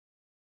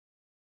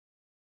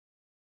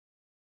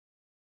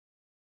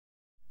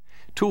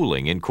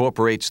Tooling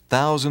incorporates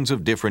thousands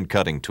of different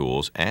cutting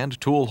tools and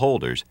tool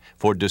holders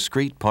for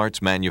discrete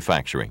parts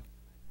manufacturing.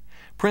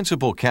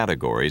 Principal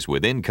categories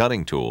within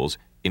cutting tools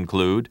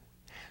include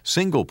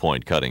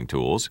single-point cutting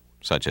tools,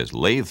 such as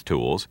lathe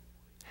tools,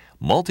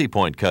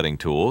 multi-point cutting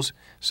tools,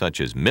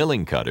 such as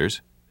milling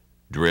cutters,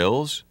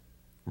 drills,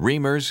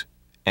 reamers,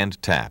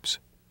 and taps.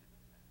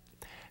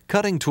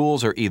 Cutting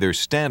tools are either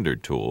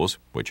standard tools,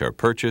 which are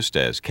purchased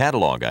as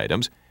catalog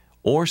items,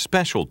 or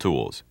special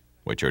tools,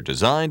 which are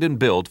designed and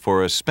built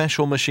for a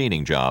special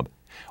machining job,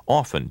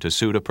 often to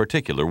suit a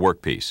particular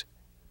workpiece.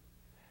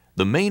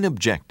 The main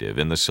objective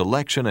in the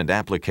selection and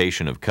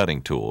application of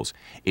cutting tools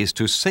is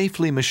to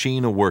safely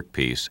machine a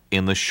workpiece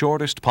in the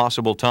shortest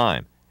possible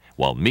time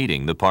while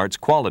meeting the part's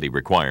quality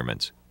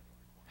requirements.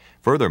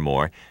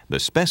 Furthermore, the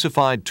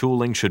specified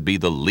tooling should be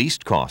the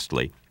least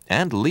costly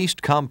and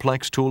least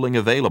complex tooling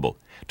available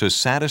to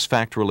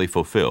satisfactorily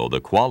fulfill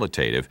the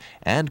qualitative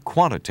and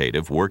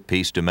quantitative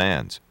workpiece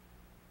demands.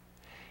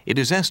 It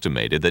is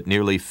estimated that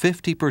nearly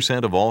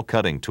 50% of all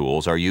cutting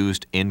tools are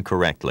used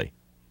incorrectly.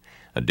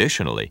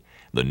 Additionally,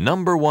 the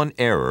number one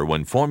error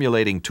when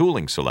formulating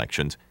tooling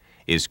selections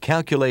is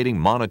calculating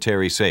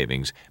monetary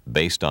savings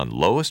based on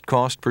lowest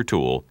cost per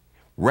tool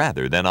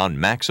rather than on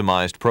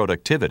maximized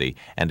productivity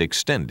and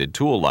extended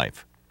tool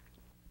life.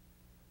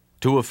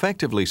 To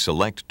effectively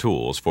select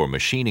tools for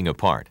machining a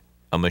part,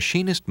 a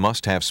machinist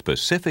must have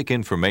specific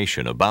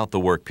information about the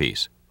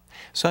workpiece,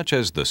 such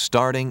as the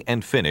starting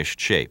and finished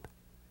shape,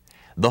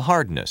 the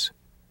hardness,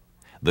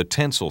 the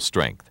tensile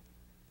strength,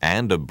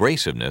 and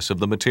abrasiveness of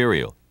the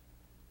material.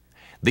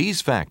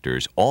 These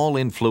factors all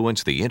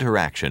influence the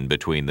interaction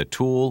between the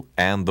tool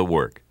and the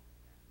work.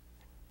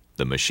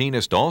 The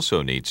machinist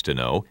also needs to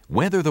know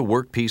whether the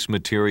workpiece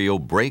material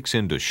breaks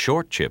into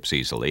short chips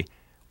easily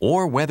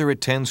or whether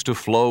it tends to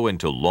flow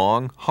into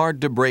long,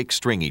 hard-to-break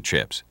stringy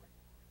chips.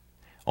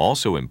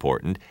 Also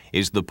important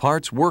is the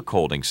part's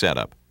work-holding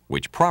setup,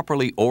 which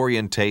properly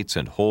orientates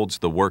and holds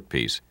the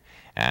workpiece,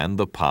 and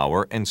the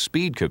power and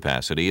speed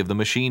capacity of the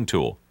machine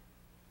tool.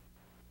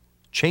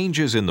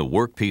 Changes in the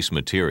workpiece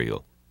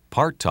material,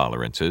 part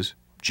tolerances,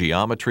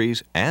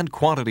 geometries, and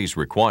quantities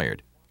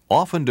required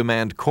often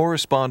demand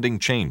corresponding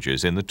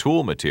changes in the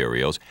tool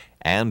materials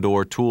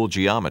and/or tool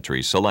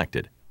geometries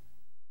selected.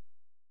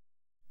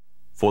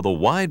 For the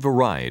wide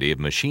variety of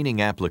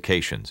machining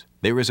applications,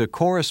 there is a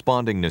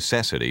corresponding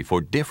necessity for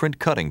different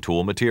cutting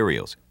tool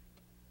materials.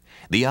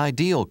 The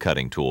ideal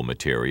cutting tool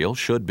material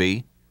should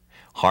be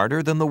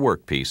harder than the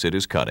workpiece it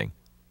is cutting,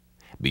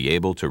 be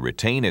able to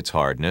retain its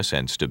hardness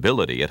and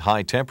stability at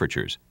high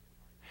temperatures,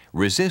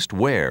 resist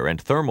wear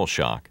and thermal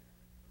shock,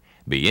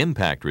 be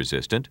impact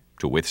resistant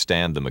to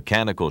withstand the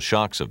mechanical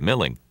shocks of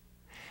milling,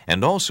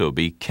 and also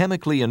be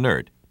chemically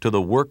inert to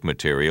the work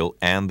material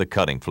and the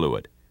cutting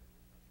fluid.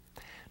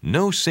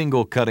 No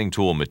single cutting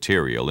tool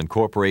material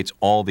incorporates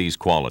all these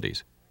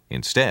qualities.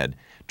 Instead,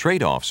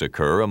 trade-offs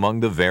occur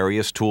among the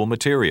various tool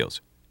materials.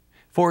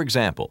 For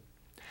example,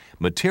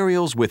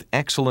 materials with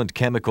excellent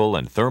chemical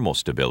and thermal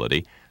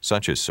stability,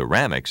 such as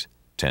ceramics,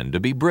 tend to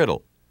be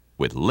brittle,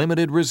 with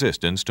limited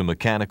resistance to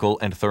mechanical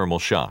and thermal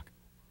shock.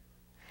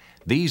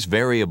 These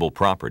variable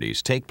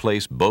properties take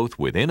place both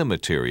within a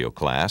material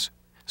class,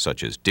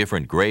 such as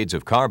different grades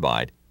of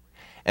carbide,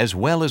 as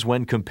well as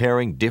when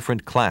comparing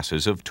different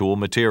classes of tool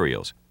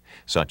materials,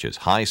 such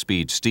as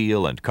high-speed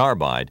steel and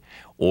carbide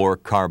or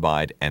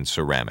carbide and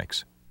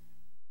ceramics.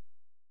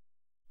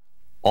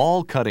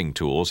 All cutting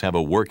tools have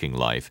a working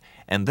life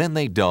and then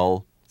they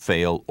dull,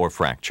 fail, or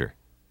fracture.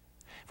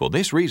 For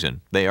this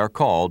reason, they are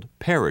called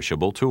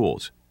perishable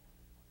tools.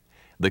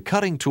 The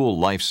cutting tool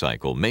life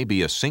cycle may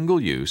be a single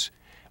use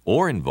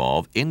or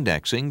involve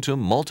indexing to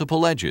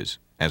multiple edges,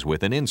 as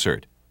with an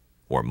insert,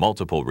 or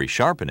multiple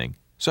resharpening,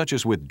 such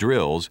as with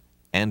drills,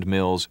 end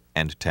mills,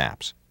 and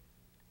taps.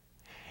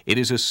 It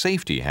is a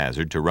safety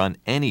hazard to run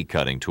any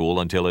cutting tool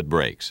until it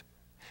breaks.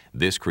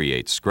 This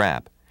creates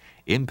scrap,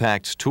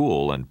 impacts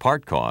tool and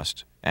part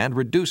costs, and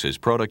reduces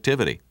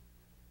productivity.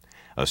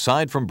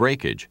 Aside from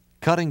breakage,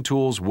 cutting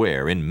tools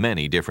wear in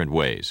many different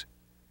ways.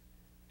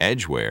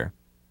 Edge wear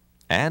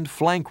and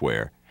flank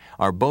wear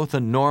are both a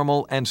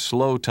normal and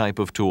slow type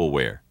of tool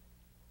wear.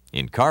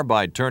 In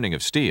carbide turning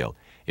of steel,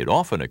 it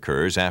often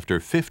occurs after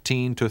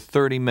 15 to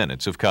 30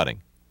 minutes of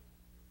cutting.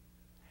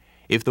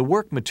 If the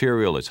work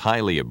material is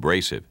highly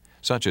abrasive,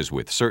 such as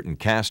with certain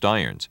cast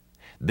irons,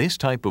 this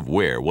type of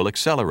wear will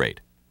accelerate.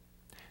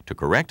 To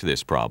correct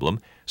this problem,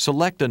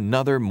 select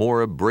another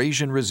more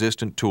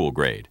abrasion-resistant tool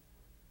grade.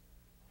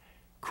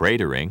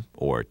 Cratering,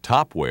 or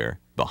top wear,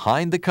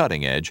 behind the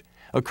cutting edge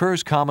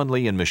occurs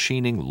commonly in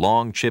machining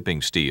long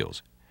chipping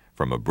steels,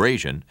 from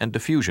abrasion and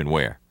diffusion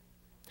wear.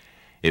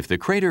 If the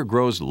crater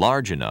grows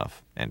large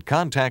enough and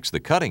contacts the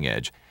cutting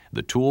edge,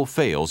 the tool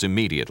fails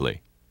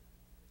immediately.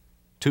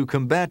 To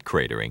combat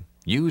cratering,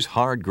 use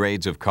hard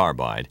grades of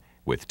carbide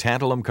with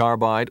tantalum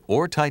carbide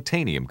or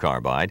titanium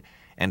carbide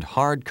and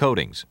hard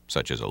coatings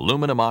such as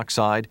aluminum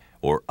oxide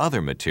or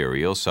other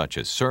materials such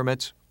as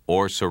cermets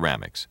or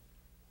ceramics.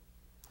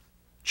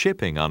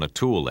 Chipping on a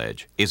tool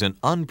edge is an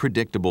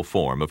unpredictable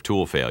form of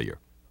tool failure.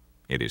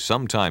 It is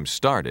sometimes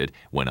started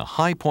when a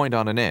high point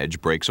on an edge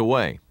breaks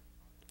away.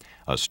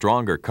 A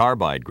stronger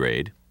carbide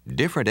grade,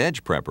 different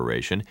edge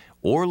preparation,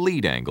 or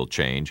lead angle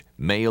change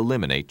may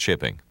eliminate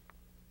chipping.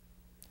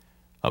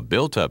 A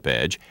built-up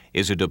edge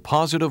is a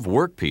deposit of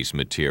workpiece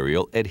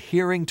material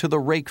adhering to the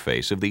rake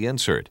face of the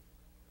insert.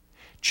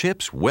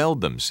 Chips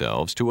weld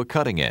themselves to a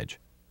cutting edge.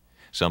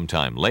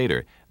 Sometime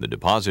later, the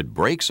deposit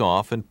breaks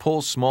off and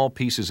pulls small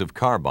pieces of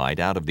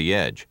carbide out of the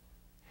edge.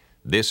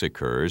 This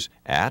occurs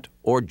at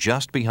or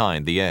just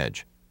behind the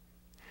edge.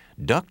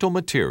 Ductile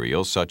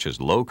materials such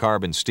as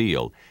low-carbon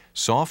steel,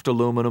 soft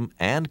aluminum,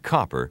 and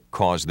copper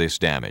cause this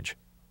damage.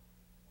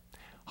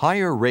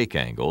 Higher rake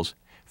angles,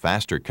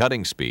 faster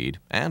cutting speed,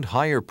 and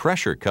higher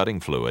pressure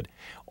cutting fluid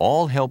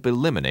all help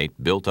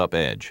eliminate built-up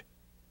edge.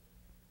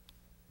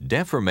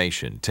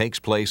 Deformation takes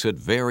place at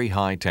very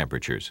high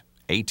temperatures,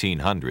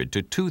 1800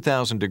 to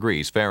 2000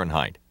 degrees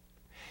Fahrenheit.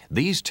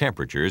 These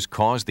temperatures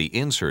cause the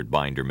insert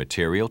binder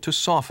material to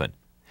soften,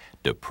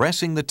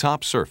 depressing the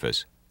top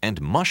surface and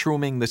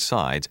mushrooming the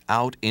sides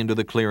out into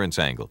the clearance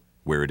angle,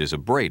 where it is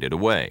abraded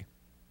away.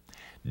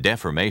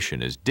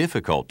 Deformation is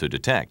difficult to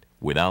detect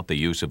without the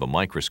use of a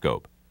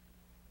microscope.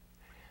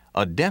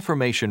 A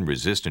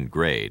deformation-resistant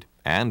grade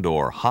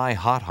and/or high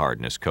hot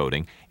hardness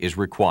coating is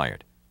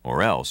required,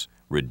 or else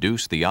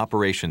reduce the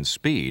operation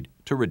speed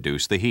to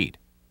reduce the heat.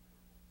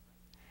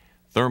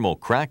 Thermal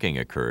cracking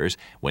occurs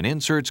when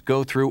inserts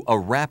go through a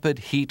rapid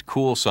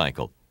heat-cool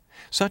cycle,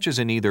 such as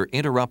in either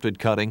interrupted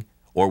cutting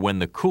or when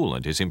the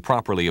coolant is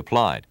improperly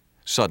applied,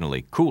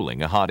 suddenly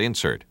cooling a hot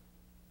insert.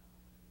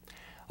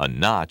 A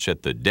notch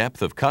at the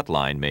depth of cut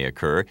line may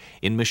occur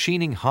in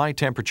machining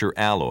high-temperature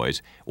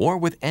alloys or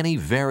with any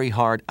very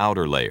hard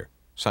outer layer,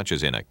 such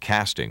as in a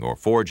casting or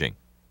forging.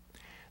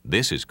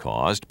 This is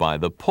caused by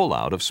the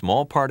pullout of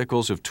small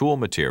particles of tool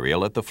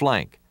material at the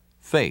flank,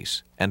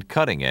 face, and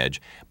cutting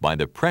edge by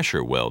the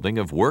pressure welding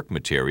of work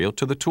material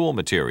to the tool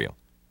material.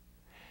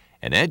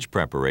 An edge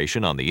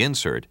preparation on the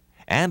insert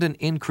and an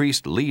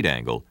increased lead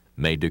angle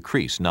may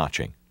decrease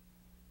notching.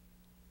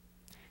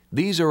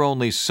 These are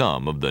only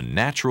some of the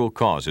natural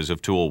causes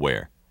of tool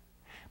wear.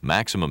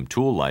 Maximum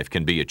tool life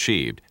can be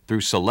achieved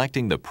through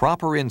selecting the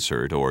proper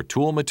insert or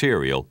tool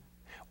material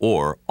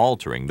or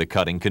altering the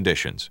cutting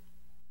conditions.